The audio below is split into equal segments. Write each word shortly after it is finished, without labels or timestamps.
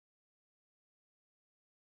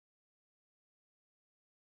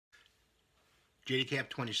JDCap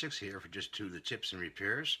 26 here for just the tips and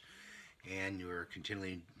repairs, and you're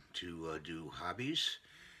continuing to do hobbies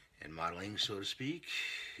and modeling, so to speak.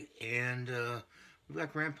 And we've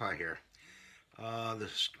got Grandpa here. The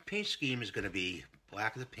paint scheme is going to be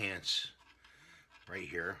black of the pants right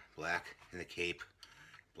here, black, and the cape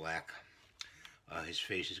black. His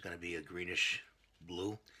face is going to be a greenish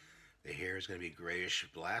blue. The hair is going to be grayish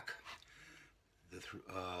black.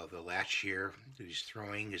 The latch here that he's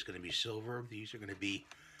throwing is going to be silver. These are going to be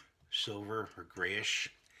silver or grayish.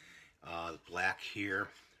 Black here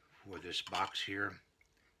for this box here,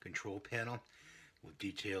 control panel with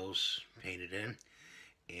details painted in.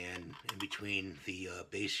 And in between the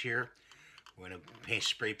base here, we're going to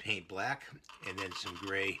spray paint black and then some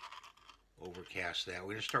gray overcast that. We're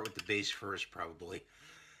going to start with the base first probably,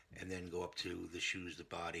 and then go up to the shoes, the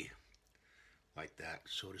body, like that,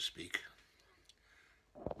 so to speak.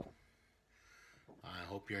 I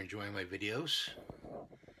hope you're enjoying my videos,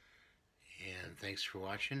 and thanks for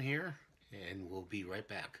watching here, and we'll be right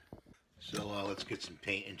back. So let's get some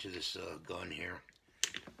paint into this gun here.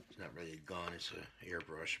 It's not really a gun, it's an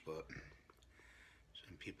airbrush, but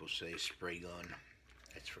some people say spray gun.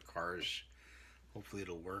 That's for cars. Hopefully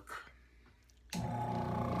it'll work.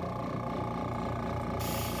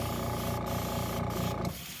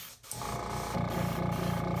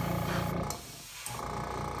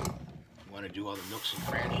 Want to do all the nooks and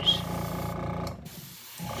crannies.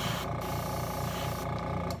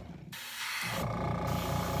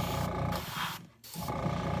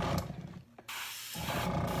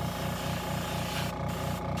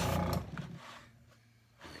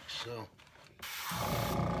 Like so.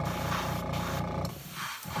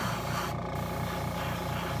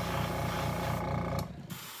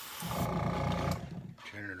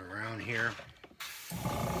 Turn it around here.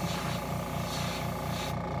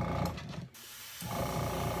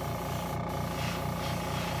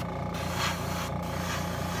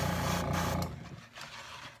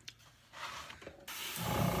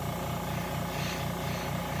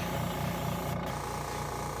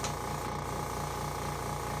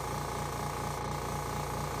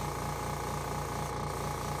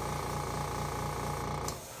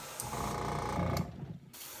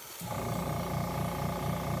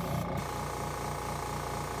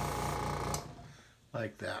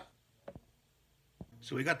 Like that.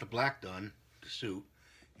 So we got the black done, the suit,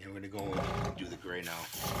 and we're going to go and do the gray now.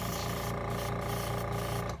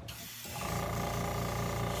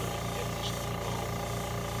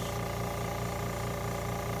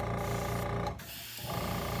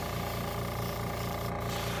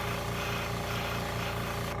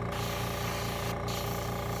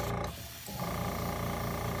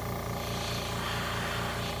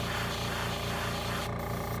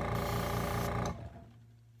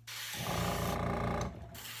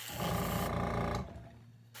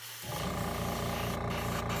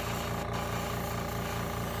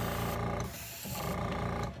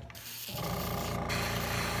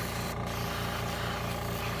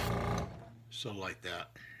 So like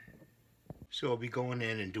that. So I'll be going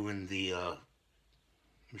in and doing the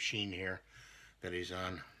machine here that is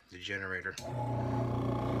on, the generator.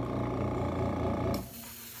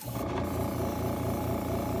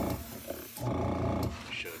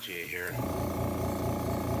 Show it to you here.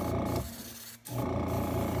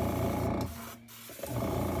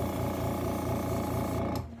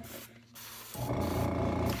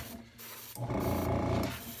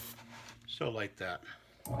 So like that.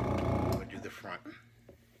 We'll do the front.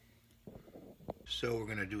 So we're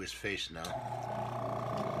going to do his face now.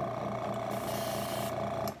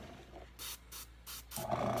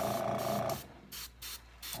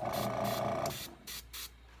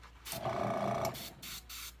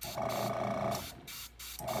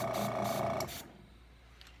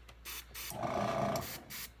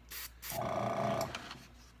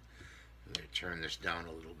 I'm going to turn this down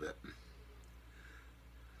a little bit.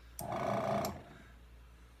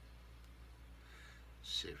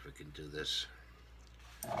 See if we can do this.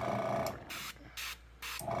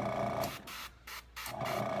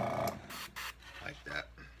 Like that.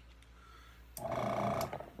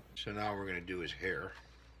 So now we're going to do his hair.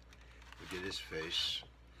 We did his face.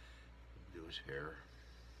 Do his hair.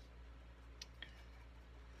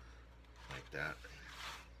 Like that.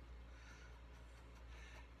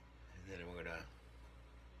 And then we're going to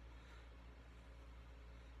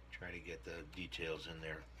try to get the details in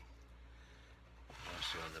there.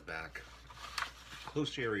 Also on the back.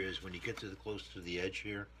 Close areas, when you get to the close to the edge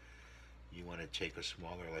here, you want to take a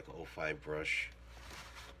smaller, like a 05 brush,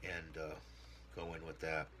 and go in with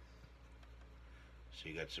that. So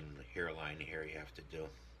you got some hairline here you have to do.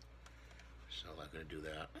 So I'm going to do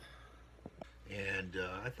that. And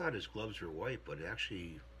I thought his gloves were white, but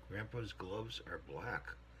actually Grandpa's gloves are black,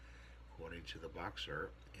 according to the box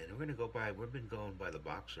art. And we've been going by the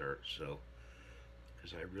box art, so,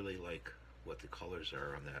 because I really like what the colors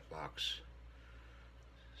are on that box.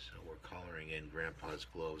 So we're coloring in Grandpa's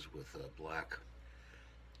gloves with black,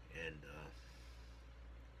 and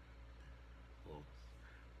we'll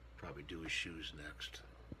probably do his shoes next.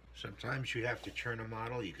 Sometimes you have to turn a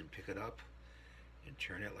model. You can pick it up and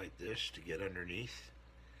turn it like this to get underneath,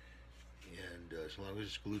 and as long as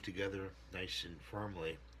it's glued together nice and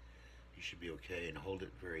firmly, you should be okay, and hold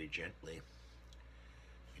it very gently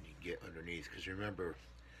and you can get underneath, because remember,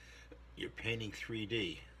 you're painting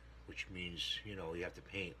 3D, which means, you know, you have to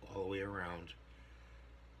paint all the way around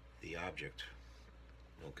the object.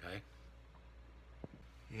 Okay,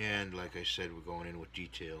 and like I said, we're going in with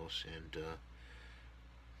details, and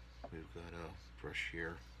we've got a brush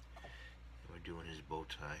here. We're doing his bow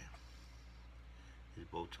tie. His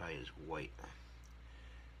bow tie is white.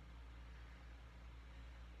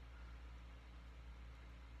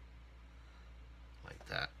 Like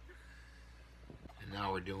that. And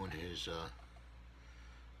now we're doing his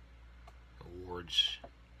awards.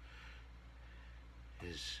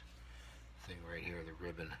 His thing right here, the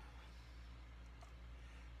ribbon.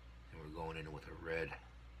 And we're going in with a red.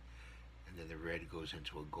 And then the red goes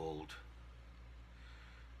into a gold.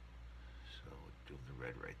 So doing the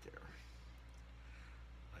red right there.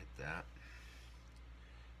 Like that.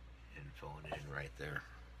 And filling it in right there.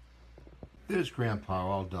 There's Grandpa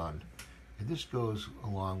all done. And this goes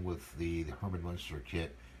along with the Herman Munster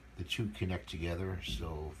kit. The two connect together,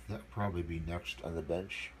 so that'll probably be next on the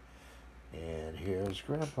bench. And here's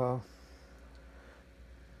Grandpa.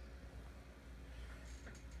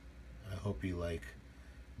 I hope you like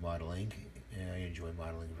modeling. I enjoy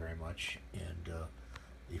modeling very much. And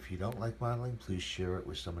if you don't like modeling, please share it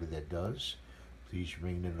with somebody that does. Please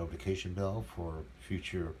ring the notification bell for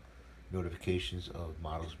future notifications of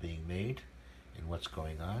models being made and what's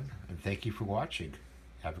going on. And thank you for watching.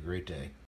 Have a great day.